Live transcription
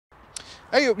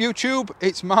Hey up YouTube,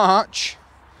 it's March,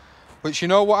 which you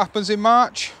know what happens in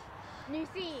March? New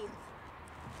seeds.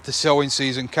 The sowing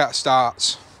season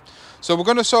starts. So we're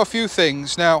going to sow a few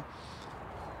things. Now,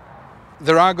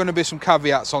 there are going to be some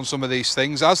caveats on some of these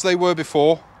things, as they were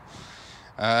before.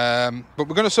 But we're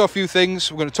going to sow a few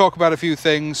things, we're going to talk about a few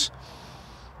things.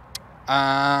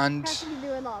 And Practically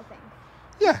do a lot of things.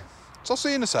 yeah, so I'll see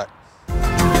you in a sec.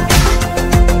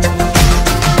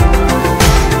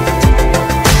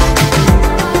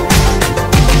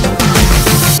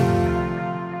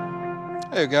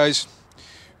 Hey guys,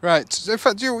 right, in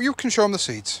fact you can show them the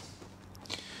seeds.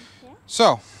 Yeah.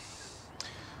 So,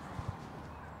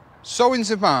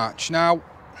 sowings in March. Now,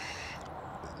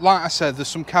 like I said, there's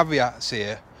some caveats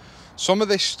here. Some of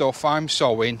this stuff I'm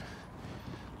sowing,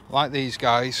 like these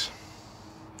guys,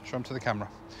 show them to the camera,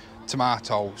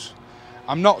 tomatoes.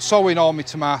 I'm not sowing all my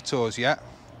tomatoes yet.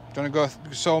 Gonna go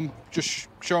sow them, just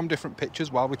show them different pictures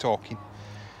while we're talking.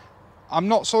 I'm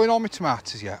not sowing all my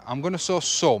tomatoes yet. I'm gonna sow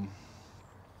some.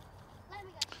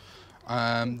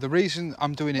 The reason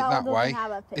I'm doing it that way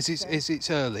is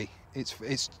it's early.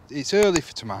 It's early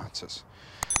for tomatoes.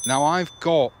 Now I've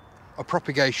got a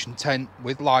propagation tent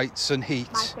with lights and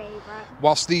heat. My favourite.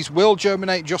 Whilst these will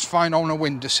germinate just fine on a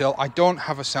windowsill, I don't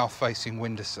have a south-facing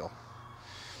windowsill.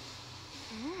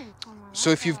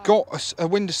 So if you've got a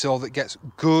windowsill that gets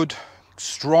good,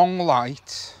 strong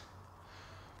light,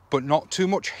 but not too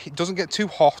much, it doesn't get too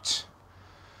hot,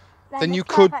 then you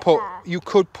could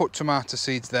put tomato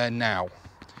seeds there now.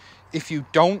 If you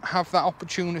don't have that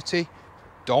opportunity,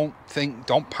 don't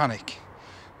panic.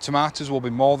 Tomatoes will be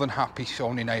more than happy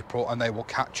sown in April, and they will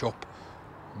catch up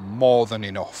more than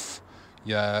enough.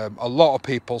 Yeah, a lot of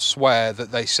people swear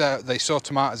that they sow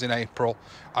tomatoes in April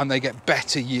and they get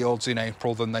better yields in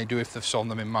April than they do if they've sown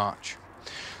them in March.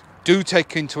 Do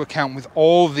take into account with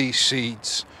all these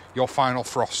seeds your final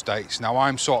frost dates. Now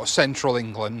I'm sort of central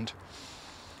England.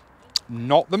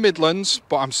 Not the Midlands,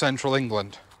 but I'm central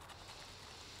England.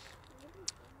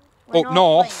 Up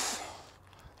north,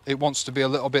 it wants to be a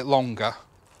little bit longer.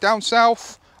 Down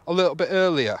south, a little bit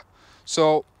earlier.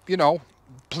 So, you know,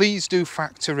 please do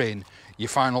factor in your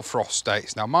final frost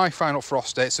dates. Now, my final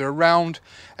frost dates are around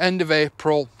end of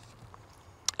April,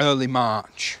 early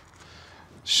March.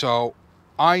 So,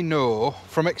 I know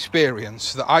from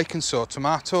experience that I can sow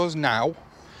tomatoes now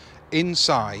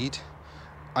inside,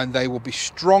 and they will be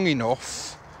strong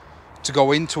enough to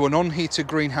go into an unheated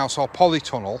greenhouse or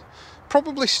polytunnel,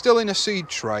 probably still in a seed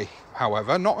tray,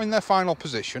 however, not in their final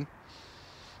position,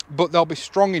 but they'll be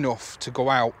strong enough to go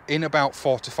out in about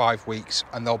 4 to 5 weeks,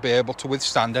 and they'll be able to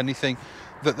withstand anything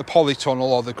that the polytunnel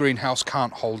or the greenhouse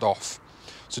can't hold off.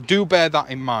 So do bear that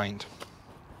in mind.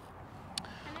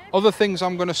 Other things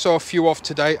I'm going to sow a few of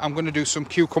today. I'm going to do some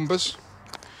cucumbers.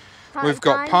 We've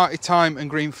got Party Time and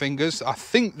Green Fingers. I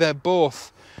think they're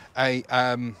both a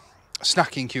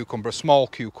snacking cucumber, a small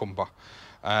cucumber.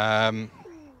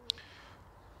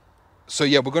 So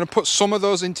yeah, we're going to put some of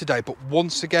those in today, but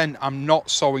once again, I'm not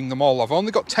sowing them all. I've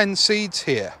only got 10 seeds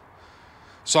here.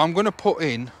 So I'm going to put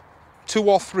in 2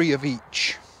 or 3 of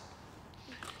each.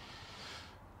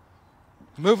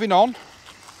 Moving on.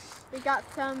 We got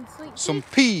some sweet peas. Some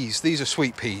peas. These are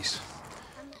sweet peas.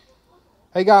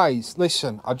 Hey guys,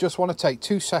 listen, I just want to take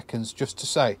 2 seconds just to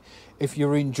say, if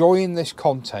you're enjoying this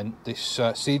content, this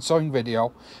seed sowing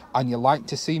video, and you like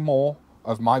to see more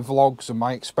of my vlogs and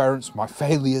my experience, my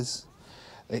failures,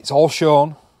 it's all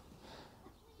shown,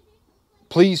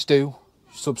 please do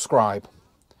subscribe.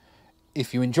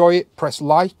 If you enjoy it, press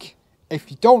like.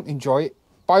 If you don't enjoy it,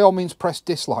 by all means press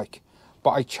dislike.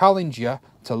 But I challenge you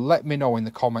to let me know in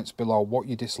the comments below what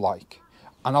you dislike,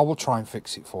 and I will try and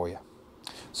fix it for you.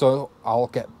 So I'll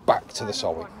get back to the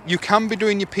sowing. You can be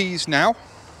doing your peas now,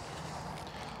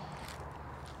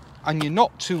 and you're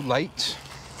not too late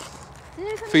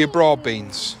for your broad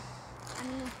beans.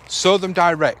 Sow them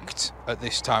direct at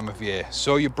this time of year.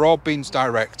 Sow your broad beans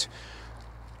direct.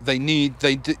 If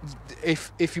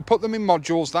you put them in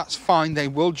modules, that's fine. They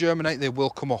will germinate, they will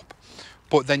come up.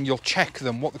 But then you'll check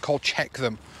them, what they call check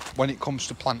them, when it comes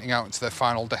to planting out into their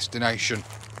final destination.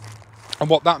 And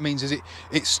what that means is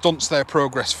it stunts their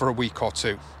progress for a week or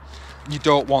 2. You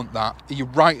don't want that. You're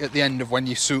right at the end of when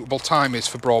your suitable time is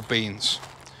for broad beans.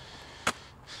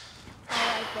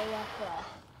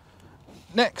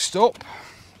 Next up,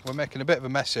 we're making a bit of a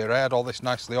mess here. I had all this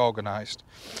nicely organised.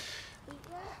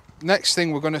 Next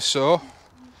thing we're going to sow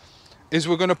is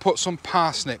we're going to put some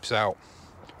parsnips out.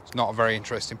 It's not a very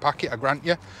interesting packet, I grant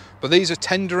you, but these are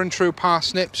tender and true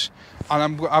parsnips,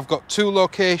 and I've got 2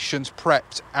 locations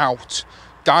prepped out.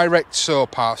 Direct sow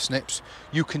parsnips.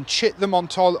 You can chit them on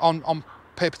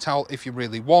paper towel if you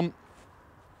really want,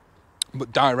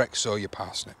 but direct sow your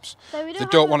parsnips. So we They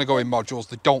don't don't have want to a go in modules.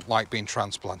 They don't like being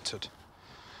transplanted.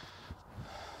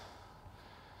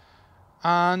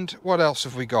 And what else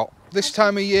have we got? This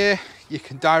time of year, you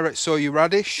can direct sow your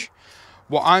radish.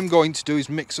 What I'm going to do is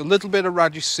mix a little bit of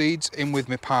radish seeds in with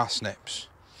my parsnips.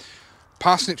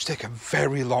 Parsnips take a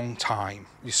very long time.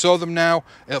 You sow them now,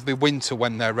 it'll be winter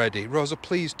when they're ready. Rosa,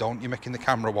 please don't, you're making the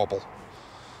camera wobble.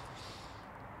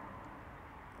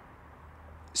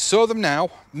 Sow them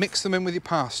now, mix them in with your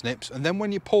parsnips, and then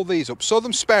when you pull these up, sow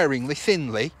them sparingly,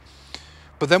 thinly,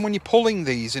 but then when you're pulling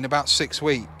these in about 6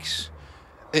 weeks,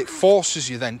 it forces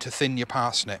you then to thin your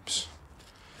parsnips.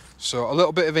 So a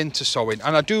little bit of intersowing,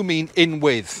 and I do mean in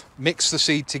with, mix the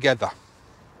seed together.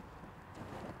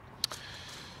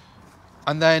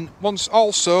 And then once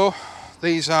also,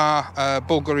 these are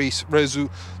Bulgaris Rezu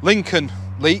Lincoln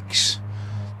leeks.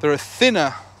 They're a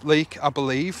thinner leek, I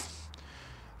believe.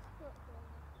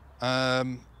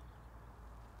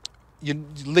 Your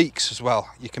leeks as well,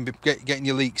 you can be getting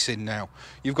your leeks in now.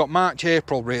 You've got March,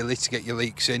 April really to get your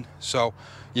leeks in, so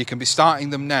you can be starting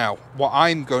them now. What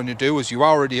I'm going to do, as you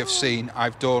already have seen,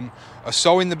 I've done a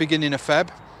sow in the beginning of Feb,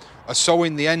 a sow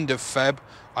in the end of Feb,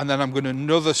 and then I'm going to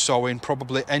another sow in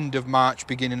probably end of March,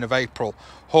 beginning of April,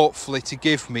 hopefully to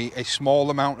give me a small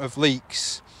amount of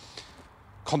leeks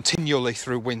continually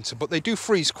through winter, but they do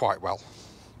freeze quite well.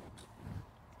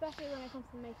 Especially when it comes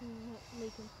to making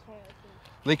leek and potato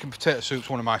soup. Leek and potato soup's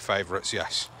one of my favourites,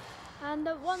 yes. And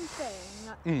one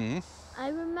thing, I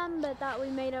remember that we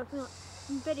made a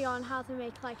video on how to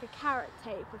make like a carrot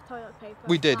tape with toilet paper.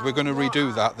 We did. We're going to redo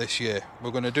water. that this year.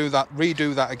 We're going to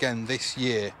redo that again this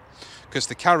year, because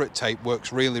the carrot tape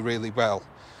works really, really well.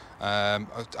 And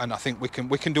I think we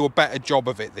can do a better job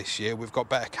of it this year. We've got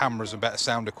better cameras and better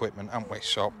sound equipment, haven't we?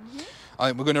 So I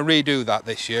think we're going to redo that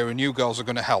this year, and you girls are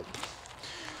going to help.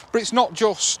 But it's not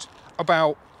just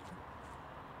about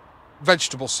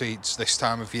vegetable seeds this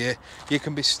time of year. You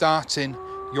can be starting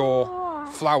your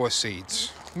flower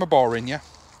seeds. Am I boring you?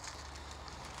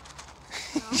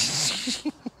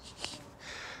 No.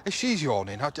 She's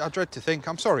yawning. I dread to think.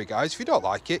 I'm sorry guys, if you don't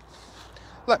like it,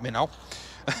 let me know.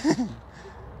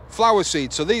 Flower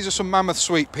seeds. So these are some mammoth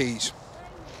sweet peas.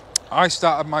 I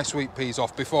started my sweet peas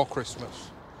off before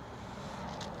Christmas,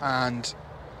 and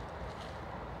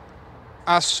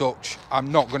as such I'm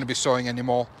not going to be sowing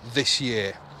anymore this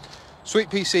year. Sweet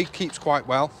pea seed keeps quite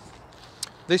well.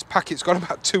 This packet's got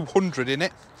about 200 in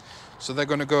it, so they're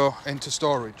going to go into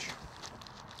storage.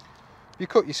 You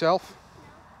cut yourself?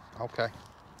 Okay.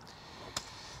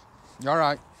 You all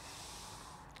right?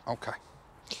 Okay.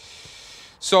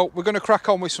 So we're going to crack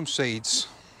on with some seeds.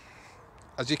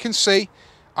 As you can see,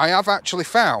 I have actually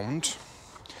found,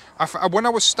 when I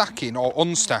was stacking or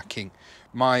unstacking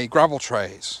my gravel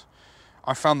trays,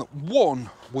 I found that one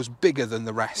was bigger than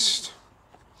the rest.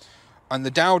 And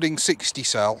the Dowding 60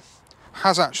 cell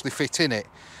has actually fit in it.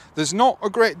 There's not a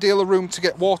great deal of room to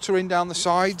get water in down the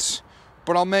sides,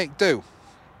 but I'll make do.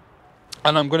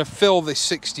 And I'm going to fill this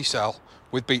 60 cell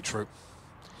with beetroot.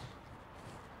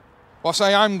 Well, I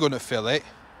say I'm going to fill it.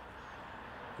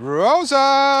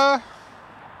 Rosa!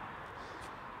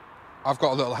 I've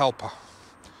got a little helper.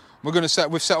 We've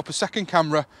set up a second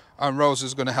camera, and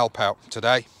Rosa's going to help out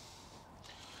today.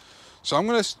 So I'm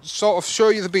going to sort of show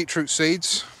you the beetroot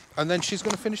seeds, and then she's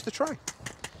going to finish the tray.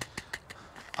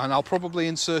 And I'll probably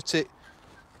insert it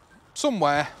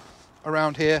somewhere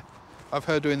around here of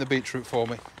her doing the beetroot for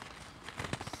me.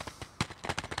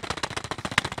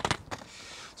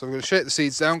 So I'm going to shake the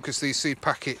seeds down because these seed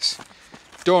packets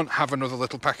don't have another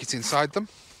little packet inside them.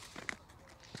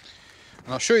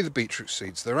 And I'll show you the beetroot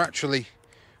seeds. They're actually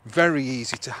very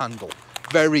easy to handle,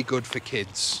 very good for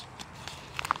kids.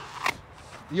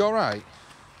 You all right?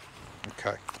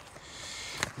 Okay.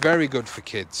 Very good for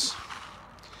kids.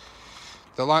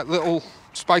 They're like little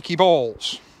spiky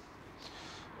balls.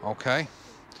 Okay.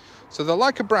 So they're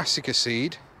like a brassica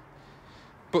seed,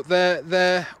 but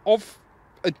they're of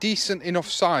a decent enough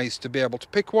size to be able to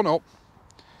pick one up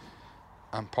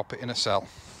and pop it in a cell.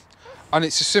 And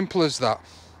it's as simple as that.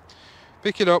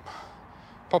 Pick it up,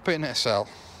 pop it in a cell.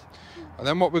 And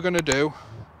then what we're going to do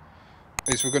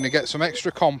is we're going to get some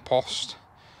extra compost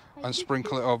and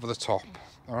sprinkle it over the top.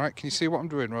 All right, can you see what I'm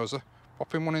doing, Rosa?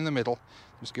 Popping one in the middle,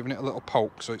 just giving it a little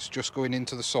poke so it's just going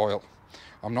into the soil.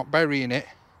 I'm not burying it,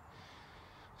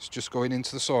 it's just going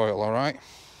into the soil, all right?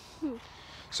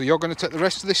 So you're going to take the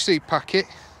rest of this seed packet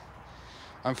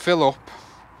and fill up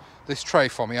this tray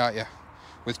for me, aren't you?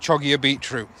 With choggier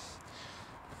beetroot.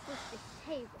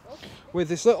 With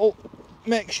this little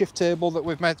makeshift table that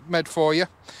we've made for you.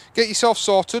 Get yourself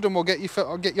sorted and we'll get you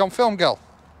on film, girl.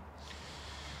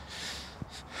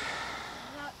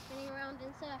 Not spinning around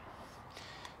circles.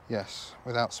 Yes,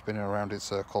 without spinning around in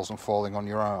circles and falling on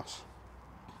your arse.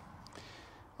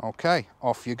 Okay,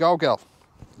 off you go, girl.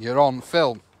 You're on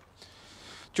film.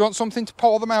 Do you want something to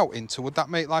pour them out into? Would that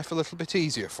make life a little bit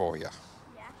easier for you?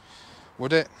 Yeah.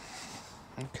 Would it?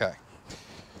 Okay.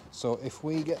 So if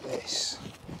we get this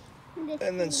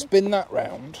and then spin that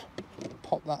round,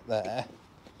 pop that there.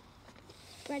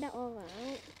 Spread it all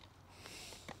out.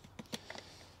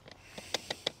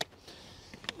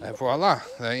 And voila,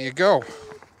 there you go.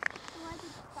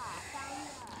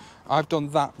 I've done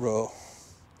that row.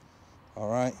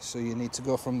 Alright, so you need to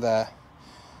go from there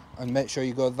and make sure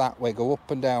you go that way, go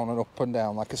up and down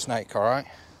like a snake, alright?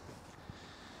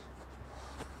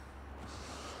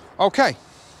 Okay,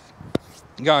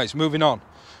 guys, moving on.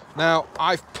 Now,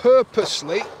 I've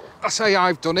purposely, I say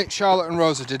I've done it, Charlotte and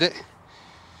Rosa did it,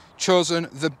 chosen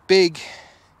the big,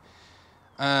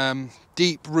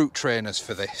 deep root trainers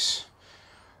for this.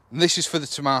 And this is for the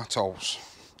tomatoes.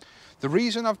 The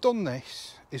reason I've done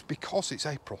this is because it's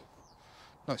April.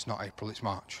 No, it's not April, it's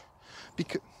March.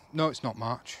 No, it's not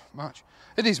March. March?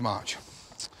 It is March.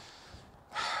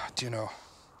 Do you know?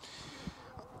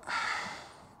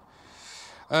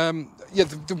 Yeah,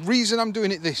 the reason I'm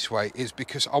doing it this way is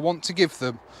because I want to give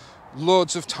them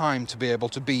loads of time to be able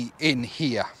to be in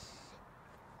here.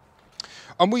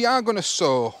 And we are going to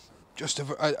sow just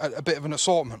a bit of an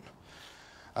assortment.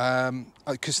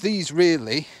 Because these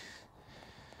really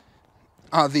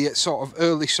are the sort of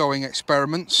early sowing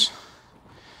experiments.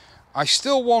 I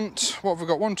still want, what have we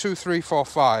got? 1, 2, 3, 4,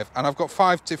 5, and I've got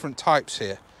 5 different types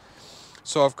here.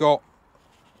 So I've got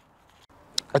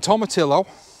a tomatillo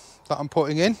that I'm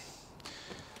putting in,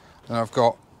 and I've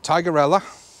got Tigerella,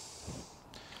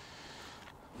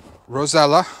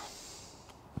 Rosella,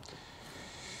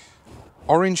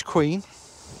 Orange Queen,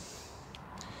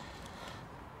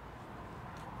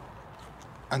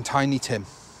 and Tiny Tim.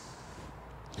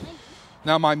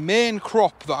 Now my main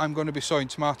crop that I'm going to be sowing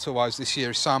tomato wise this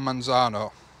year is San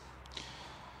Manzano.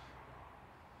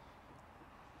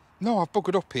 No, I've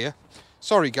buggered up here.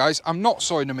 Sorry guys, I'm not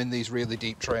sowing them in these really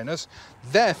deep trainers.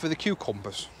 They're for the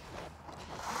cucumbers.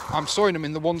 I'm sowing them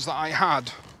in the ones that I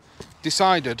had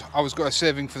decided I was going to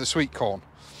saving for the sweet corn.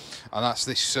 And that's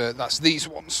this. That's these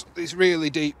ones. These really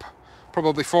deep,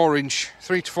 probably 3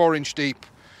 to 4 inch deep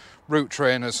root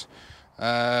trainers.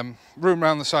 Room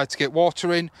around the side to get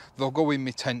water in. They'll go in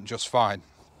my tent just fine.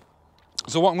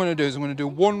 So what I'm going to do is I'm going to do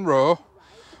 1 row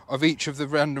of each of the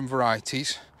random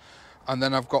varieties, and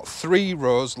then I've got 3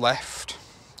 rows left,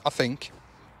 I think,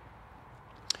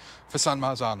 for San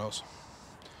Marzanos.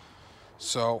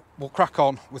 So we'll crack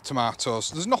on with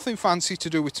tomatoes. There's nothing fancy to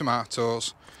do with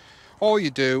tomatoes. All you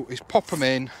do is pop them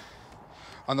in,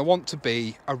 and they want to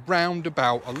be around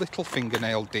about a little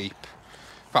fingernail deep.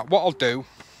 In fact, what I'll do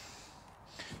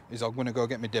is I'm going to go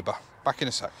get my dibber. Back in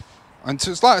a sec. And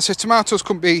just like I said, tomatoes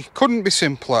couldn't be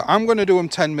simpler. I'm going to do them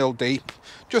 10mm deep.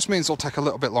 Just means they'll take a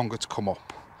little bit longer to come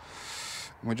up.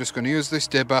 And we're just going to use this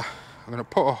dibber. I'm going to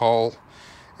put a hole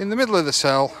in the middle of the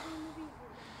cell.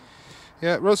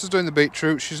 Yeah, Rosa's doing the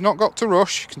beetroot. She's not got to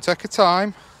rush. She can take her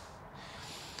time.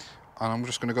 And I'm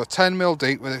just going to go 10mm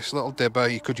deep with this little dibber.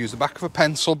 You could use the back of a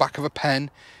pencil, back of a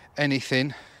pen,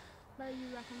 anything.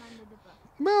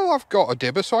 Well, I've got a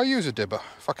dibber, so I use a dibber.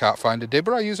 If I can't find a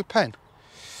dibber, I use a pen.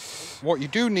 What you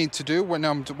do need to do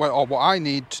or what I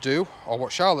need to do, or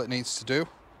what Charlotte needs to do,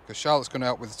 because Charlotte's going to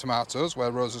help with the tomatoes, where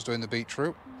Rosa's doing the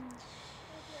beetroot.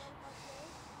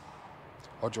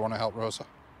 Or do you want to help Rosa?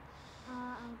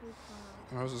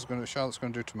 Charlotte's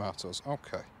going to do tomatoes.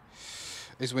 Okay.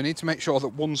 Is we need to make sure that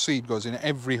 1 seed goes in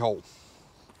every hole.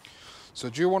 So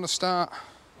do you want to start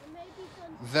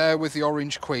there with the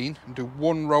Orange Queen and do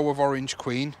 1 row of Orange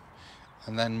Queen,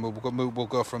 and then we'll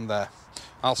go from there.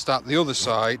 I'll start the other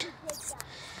side.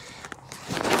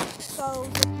 So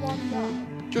just 1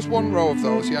 row? Just 1 row of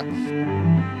those, yeah.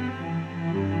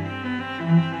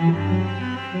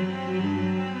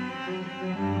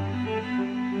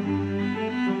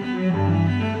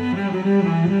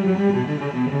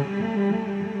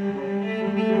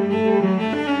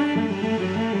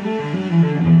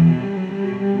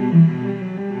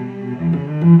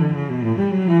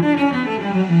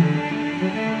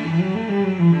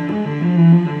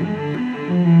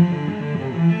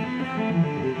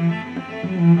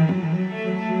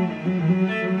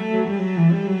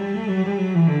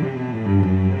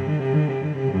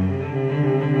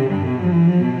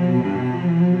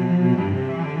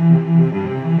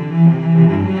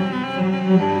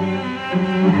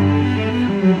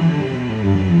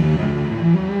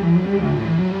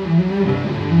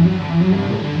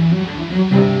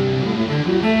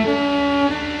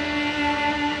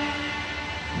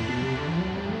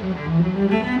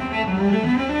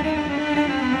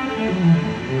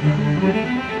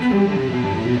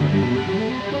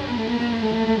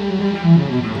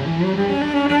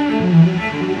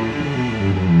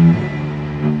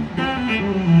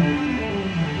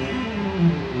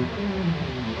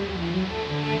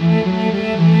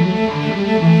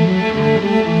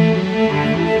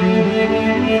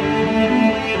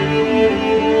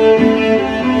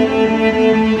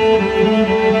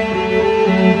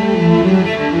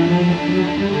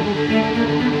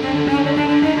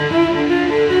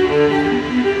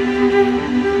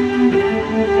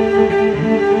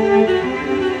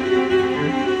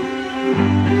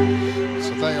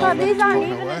 But these aren't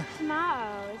even tomatoes.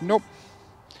 Nope.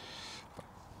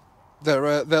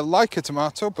 They're like a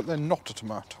tomato, but they're not a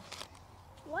tomato.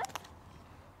 What?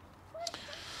 What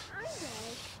are they?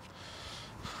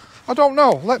 I don't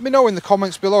know. Let me know in the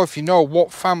comments below if you know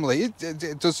what family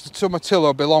does the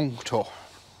tomatillo belong to.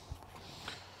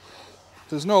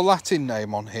 There's no Latin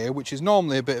name on here, which is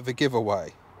normally a bit of a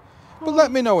giveaway. But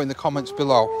let me know in the comments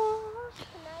below.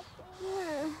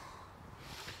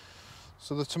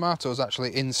 So the tomato is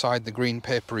actually inside the green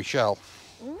papery shell.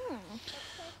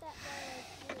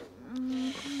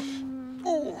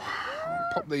 Oh,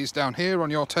 pop these down here on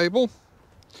your table.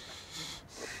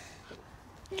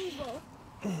 Table.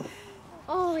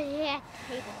 Oh yeah,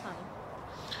 table time.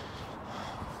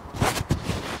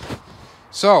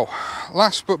 So,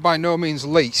 last but by no means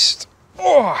least.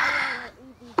 Oh.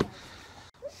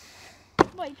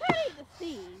 Well, you can't eat the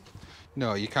seeds.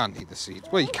 No, you can't eat the seeds.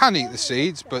 Well, you can eat the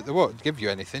seeds, but they won't give you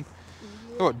anything.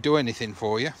 They won't do anything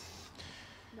for you.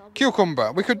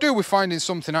 Cucumber. We could do with finding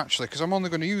something actually, because I'm only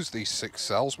going to use these 6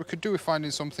 cells. We could do with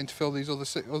finding something to fill these other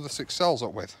 6 cells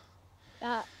up with.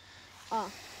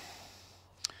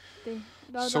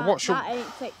 So what should... That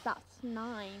ain't 6, that's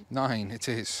 9. 9 it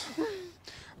is.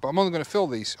 But I'm only going to fill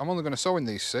these. I'm only going to sow in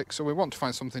these 6, so we want to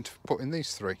find something to put in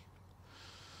these 3.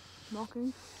 More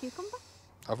cucumber?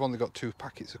 I've only got 2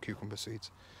 packets of cucumber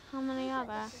seeds. How many are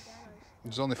there?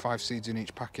 There's only 5 seeds in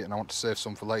each packet, and I want to save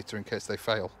some for later in case they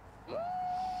fail.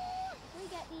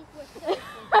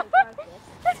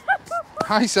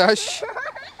 Hi, Sash. Where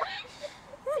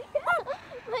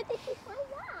did you find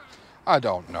that? I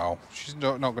don't know. She's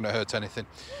not going to hurt anything.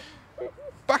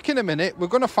 Back in a minute, we're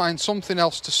going to find something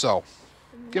else to sow.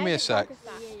 Give me a sec.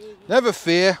 Never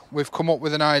fear, we've come up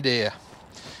with an idea.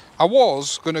 I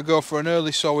was going to go for an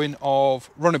early sowing of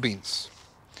runner beans.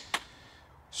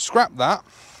 Scrap that,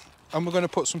 and we're going to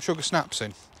put some sugar snaps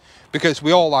in. Because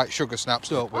we all like sugar snaps,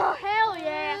 don't we? Oh, hell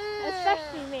yeah.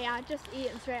 Especially me, I just eat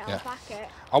them straight out of the packet.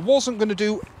 I wasn't going to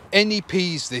do any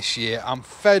peas this year. I'm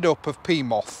fed up of pea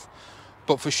moth.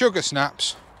 But for sugar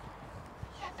snaps,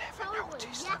 you never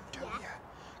notice them, do you?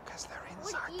 Because they're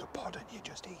inside the pod and you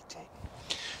just eat it.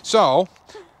 So,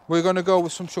 we're going to go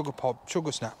with some sugar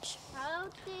snaps.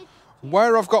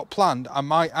 Where I've got planned, I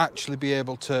might actually be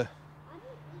able to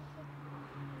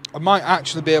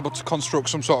construct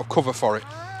some sort of cover for it.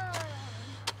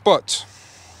 But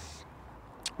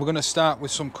we're going to start with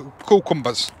some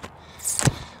cucumbers,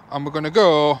 and we're going to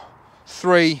go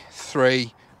 3,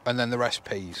 3, and then the rest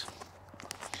peas.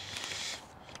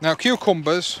 Now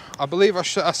cucumbers, I believe I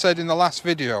said in the last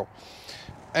video,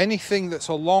 anything that's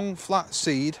a long flat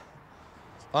seed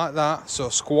like that, so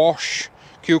squash,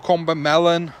 cucumber,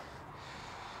 melon,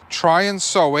 try and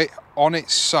sow it on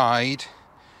its side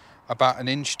about 1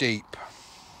 inch deep.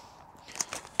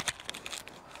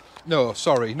 No,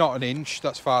 sorry, not 1 inch,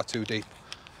 that's far too deep.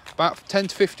 About 10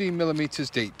 to 15 millimeters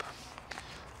deep.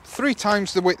 3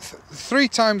 times the width, 3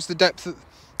 times the depth,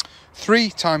 3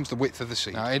 times the width of the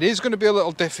seed. Now it is going to be a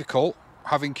little difficult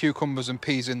having cucumbers and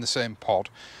peas in the same pod.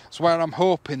 That's where I'm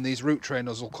hoping these root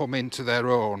trainers will come into their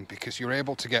own, because you're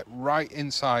able to get right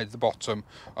inside the bottom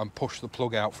and push the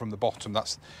plug out from the bottom.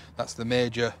 That's the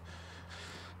major.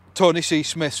 Tony C.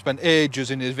 Smith spent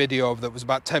ages in his video that was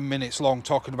about 10 minutes long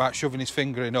talking about shoving his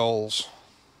finger in holes.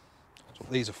 That's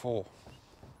what these are for.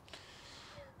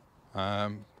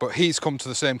 But he's come to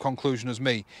the same conclusion as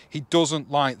me. He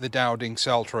doesn't like the dowding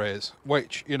cell trays,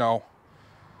 which, you know,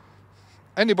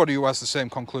 anybody who has the same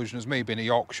conclusion as me, being a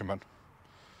Yorkshireman,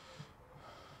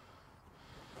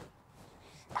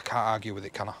 I can't argue with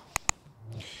it, can I?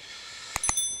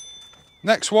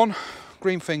 Next one,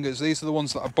 green fingers. These are the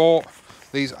ones that I bought.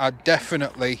 These are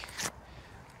definitely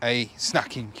a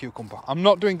snacking cucumber. I'm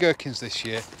not doing gherkins this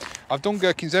year. I've done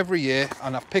gherkins every year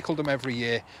and I've pickled them every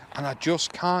year, and I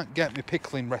just can't get my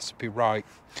pickling recipe right.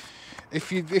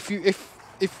 If you've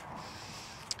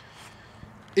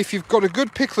got a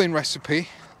good pickling recipe,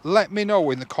 let me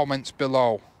know in the comments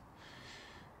below.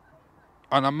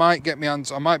 And I might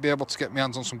be able to get my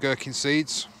hands on some gherkin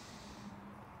seeds.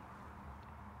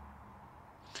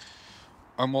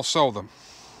 and we'll sow them.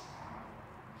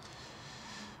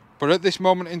 But at this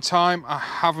moment in time, I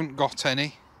haven't got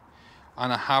any,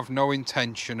 and I have no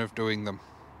intention of doing them.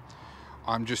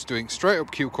 I'm just doing straight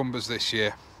up cucumbers this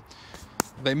year.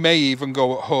 They may even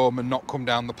go at home and not come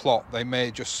down the plot. They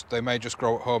may just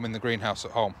grow at home in the greenhouse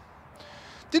at home.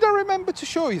 Did I remember to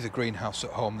show you the greenhouse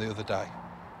at home the other day?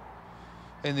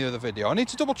 In the other video. I need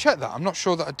to double check that. I'm not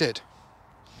sure that I did.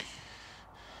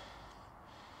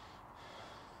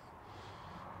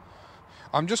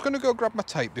 I'm just going to go grab my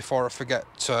tape before I forget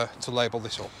to label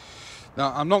this up.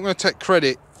 Now, I'm not going to take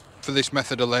credit for this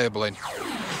method of labelling.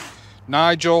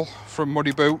 Nigel from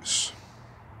Muddy Boots,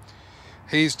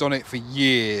 he's done it for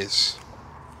years.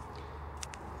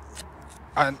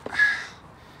 And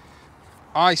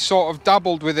I sort of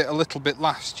dabbled with it a little bit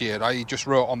last year. I just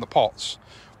wrote on the pots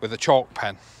with a chalk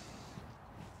pen,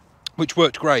 which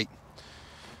worked great.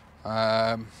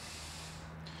 So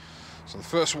the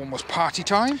first one was party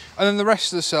time, and then the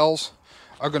rest of the cells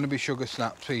are going to be sugar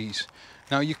snap peas.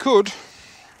 Now you could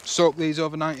soak these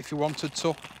overnight if you wanted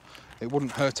to. It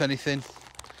wouldn't hurt anything.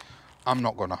 I'm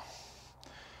not gonna.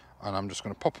 And I'm just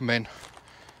gonna pop them in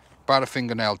about a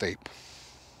fingernail deep.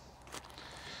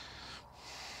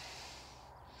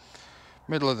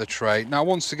 Middle of the tray. Now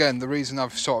once again, the reason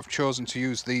I've sort of chosen to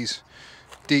use these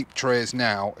deep trays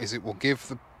now is it will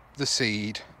give the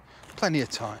seed plenty of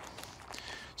time.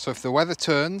 So if the weather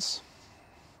turns,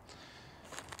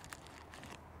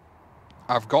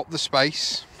 I've got the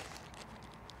space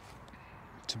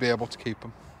to be able to keep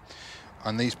them.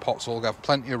 And these pots will have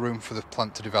plenty of room for the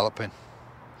plant to develop in.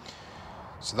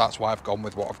 So that's why I've gone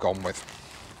with what I've gone with.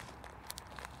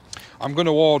 I'm going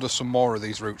to order some more of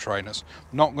these root trainers.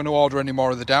 I'm not going to order any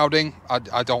more of the Dowding.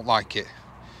 I don't like it.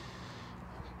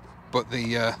 But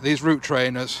these root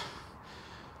trainers,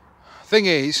 thing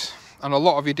is, and a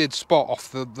lot of you did spot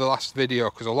off the last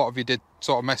video, because a lot of you did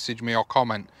sort of message me or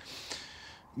comment,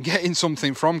 getting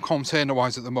something from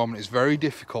Containerwise at the moment is very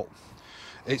difficult.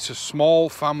 It's a small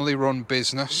family run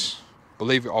business,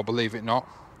 believe it or believe it not.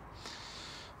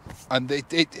 And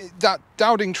that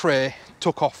Dowding tray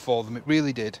took off for them, it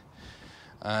really did.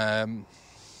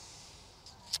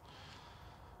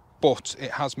 But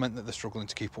it has meant that they're struggling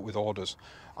to keep up with orders.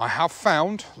 I have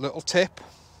found, little tip,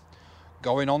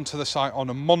 going onto the site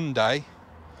on a Monday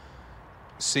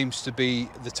seems to be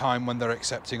the time when they're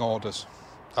accepting orders.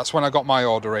 That's when I got my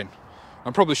order in.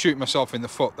 I'm probably shooting myself in the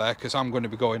foot there, because I'm going to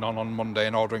be going on Monday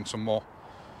and ordering some more.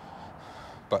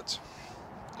 But,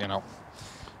 you know.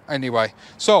 Anyway,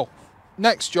 so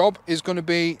next job is going to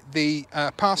be the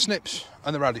parsnips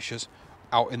and the radishes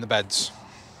out in the beds.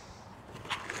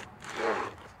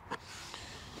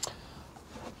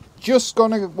 Just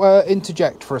going to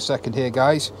interject for a second here,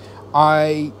 guys.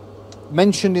 I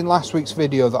mentioned in last week's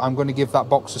video that I'm going to give that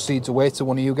box of seeds away to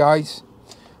one of you guys.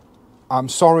 I'm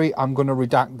sorry, I'm going to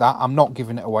redact that. I'm not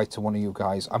giving it away to one of you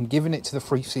guys. I'm giving it to the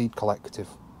Free Seed Collective.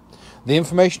 The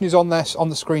information is on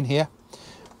the screen here.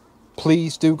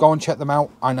 Please do go and check them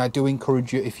out, and I do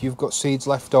encourage you, if you've got seeds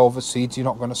left over, seeds you're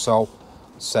not going to sow,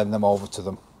 send them over to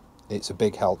them. It's a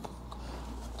big help.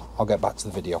 I'll get back to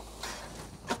the video.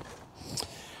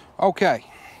 Okay,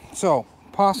 so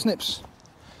parsnips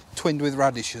twinned with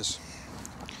radishes.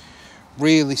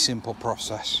 Really simple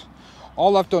process.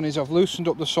 All I've done is I've loosened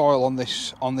up the soil on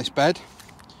this bed.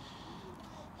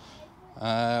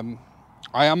 I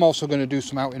am also going to do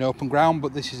some out in open ground,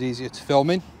 but this is easier to film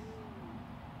in.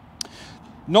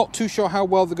 Not too sure how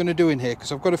well they're going to do in here,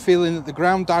 because I've got a feeling that the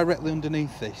ground directly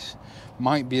underneath this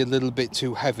might be a little bit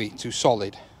too heavy, too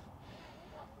solid.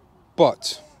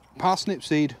 But parsnip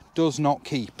seed does not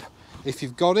keep. If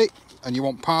you've got it and you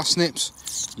want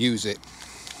parsnips, use it.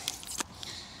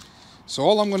 So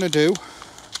all I'm going to do,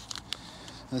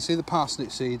 and see the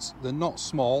parsnip seeds, they're not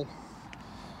small,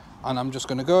 and I'm just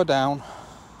going to go down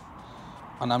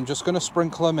and I'm just going to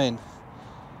sprinkle them in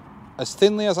as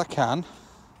thinly as I can,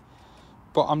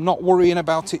 but I'm not worrying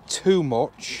about it too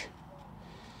much.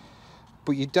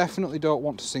 But you definitely don't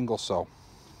want to single sow.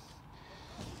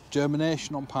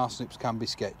 Germination on parsnips can be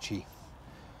sketchy,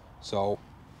 so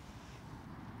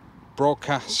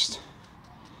broadcast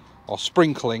or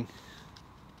sprinkling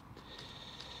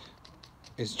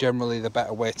is generally the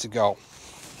better way to go.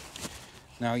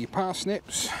 Now your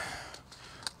parsnips,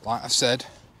 like I said,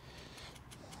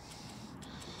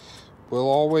 will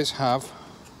always have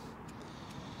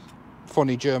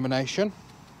funny germination,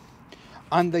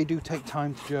 and they do take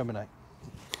time to germinate.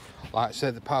 Like I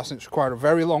said, the parsnips require a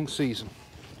very long season.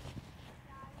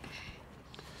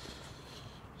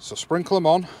 So sprinkle them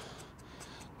on,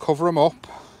 cover them up,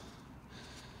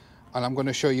 and I'm going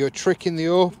to show you a trick in the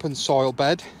open soil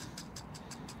bed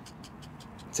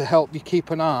to help you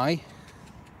keep an eye,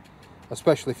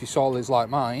 especially if your soil is like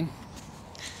mine,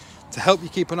 to help you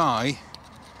keep an eye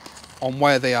on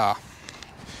where they are.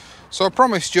 So I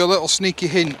promised you a little sneaky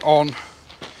hint on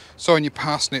sowing your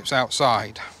parsnips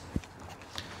outside,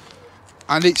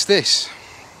 and it's this: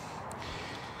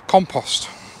 compost,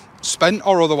 spent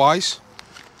or otherwise.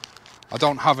 I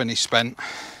don't have any spent,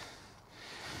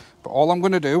 but all I'm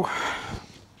going to do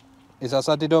is, as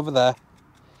I did over there,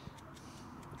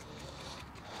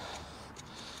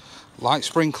 light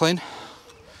sprinkling,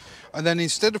 and then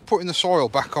instead of putting the soil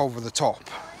back over the top,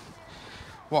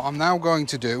 what I'm now going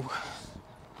to do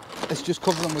is just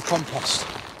cover them with compost.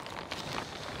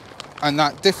 And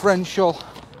that differential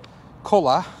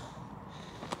colour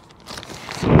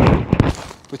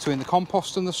between the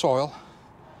compost and the soil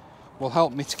will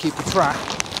help me to keep a track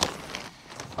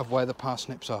of where the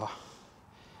parsnips are.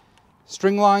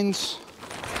 String lines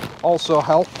also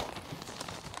help,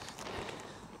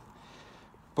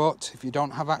 but if you don't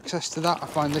have access to that, I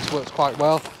find this works quite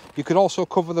well. You could also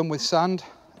cover them with sand,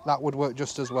 that would work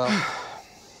just as well.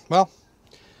 Well,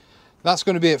 that's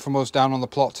going to be it from us down on the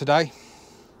plot today.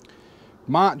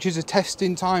 March is a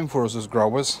testing time for us as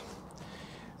growers.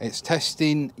 It's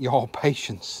testing your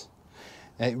patience.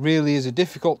 It really is a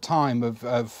difficult time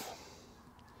of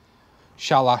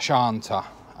shall I, shan't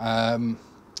I?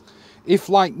 If,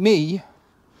 like me,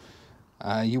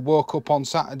 you woke up on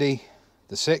Saturday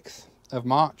the 6th of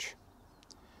March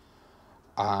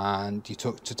and you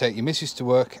took to take your missus to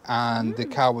work and the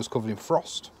car was covered in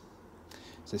frost,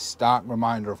 it's a stark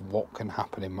reminder of what can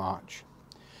happen in March.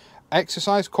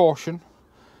 Exercise caution.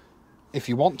 If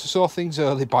you want to sow things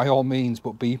early, by all means,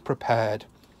 but be prepared.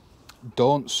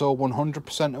 Don't sow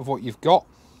 100% of what you've got,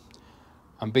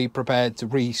 and be prepared to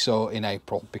re-sow in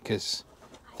April, because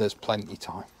there's plenty of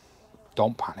time.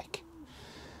 Don't panic.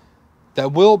 There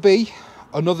will be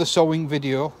another sowing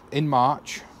video in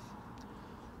March.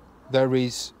 There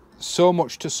is so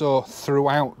much to sow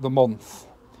throughout the month,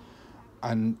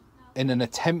 and in an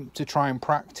attempt to try and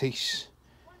practice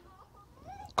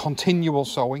continual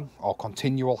sowing or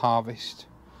continual harvest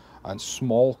and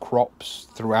small crops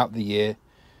throughout the year,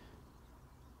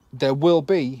 there will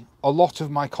be a lot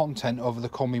of my content over the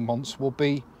coming months will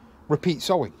be repeat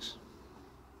sowings,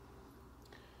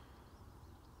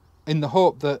 in the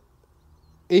hope that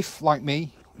if, like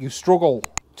me, you struggle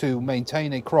to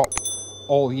maintain a crop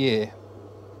all year,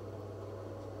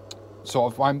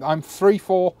 sort of, I'm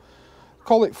 4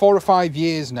 or 5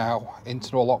 years now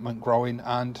into allotment growing,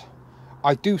 and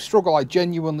I do struggle. I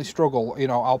genuinely struggle. You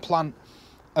know, I'll plant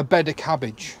a bed of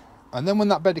cabbage, and then when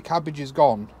that bed of cabbage is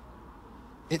gone,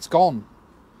 it's gone.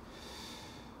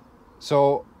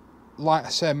 So, like I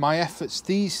said, my efforts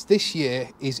this year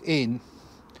is in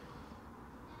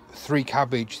 3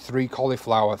 cabbage, 3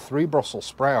 cauliflower, 3 Brussels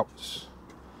sprouts.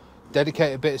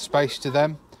 Dedicate a bit of space to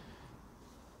them.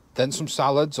 Then some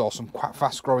salads or some quite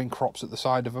fast growing crops at the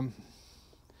side of them.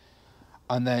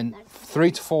 And then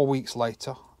 3 to 4 weeks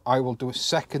later, I will do a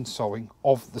second sowing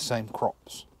of the same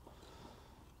crops,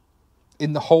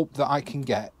 in the hope that I can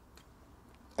get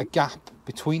a gap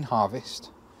between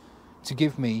harvest to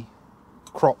give me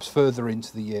crops further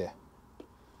into the year.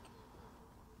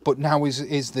 But now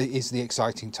is the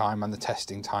exciting time and the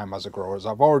testing time as a grower. As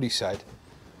I've already said,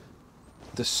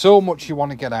 there's so much you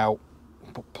want to get out,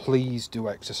 but please do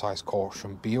exercise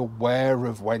caution. Be aware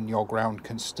of when your ground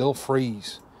can still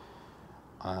freeze.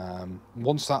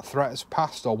 Once that threat has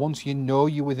passed, or once you know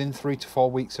you're within 3 to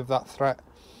 4 weeks of that threat,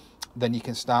 then you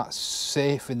can start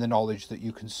safe in the knowledge that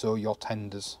you can sow your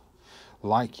tenders,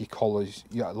 like your colours,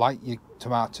 like your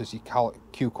tomatoes, your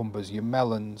cucumbers, your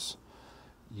melons,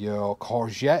 your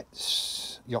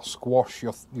courgettes, your squash,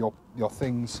 your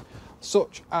things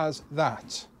such as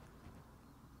that.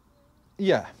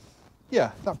 Yeah,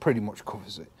 that pretty much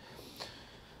covers it.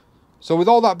 So with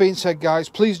all that being said, guys,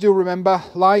 please do remember,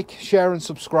 like, share and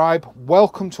subscribe.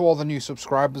 Welcome to all the new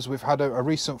subscribers. We've had a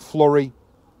recent flurry.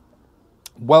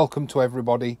 Welcome to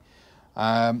everybody.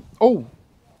 Oh,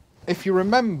 if you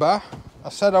remember, I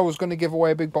said I was going to give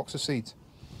away a big box of seeds.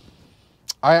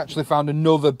 I actually found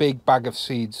another big bag of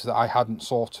seeds that I hadn't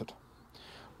sorted.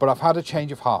 But I've had a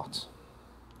change of heart.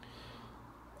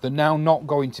 They're now not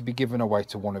going to be given away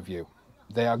to one of you.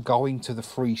 They are going to the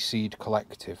Free Seed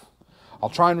Collective. I'll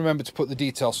try and remember to put the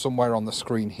details somewhere on the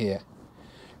screen here.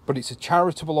 But it's a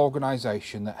charitable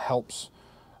organisation that helps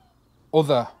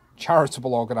other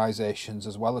charitable organisations,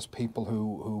 as well as people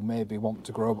who maybe want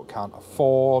to grow but can't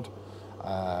afford,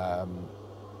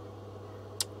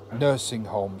 nursing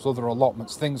homes, other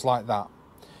allotments, things like that.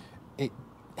 It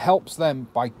helps them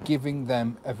by giving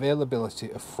them availability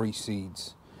of free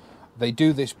seeds. They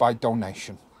do this by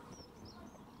donation.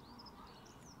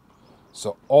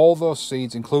 So all those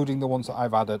seeds, including the ones that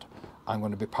I've added, I'm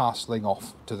going to be parcelling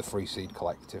off to the Free Seed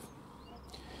Collective.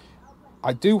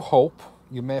 I do hope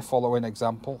you may follow an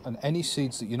example, and any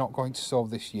seeds that you're not going to sow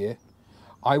this year,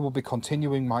 I will be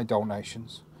continuing my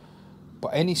donations. But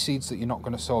any seeds that you're not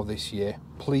going to sow this year,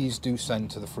 please do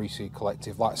send to the Free Seed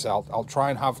Collective. Like I say, I'll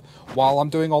try and have, while I'm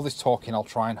doing all this talking, I'll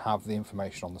try and have the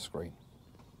information on the screen.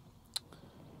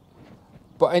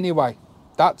 But anyway,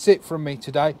 that's it from me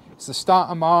today. It's the start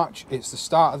of March. It's the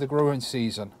start of the growing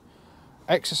season.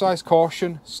 Exercise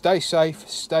caution, stay safe,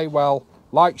 stay well,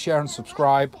 like, share and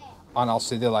subscribe, and I'll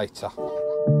see you later.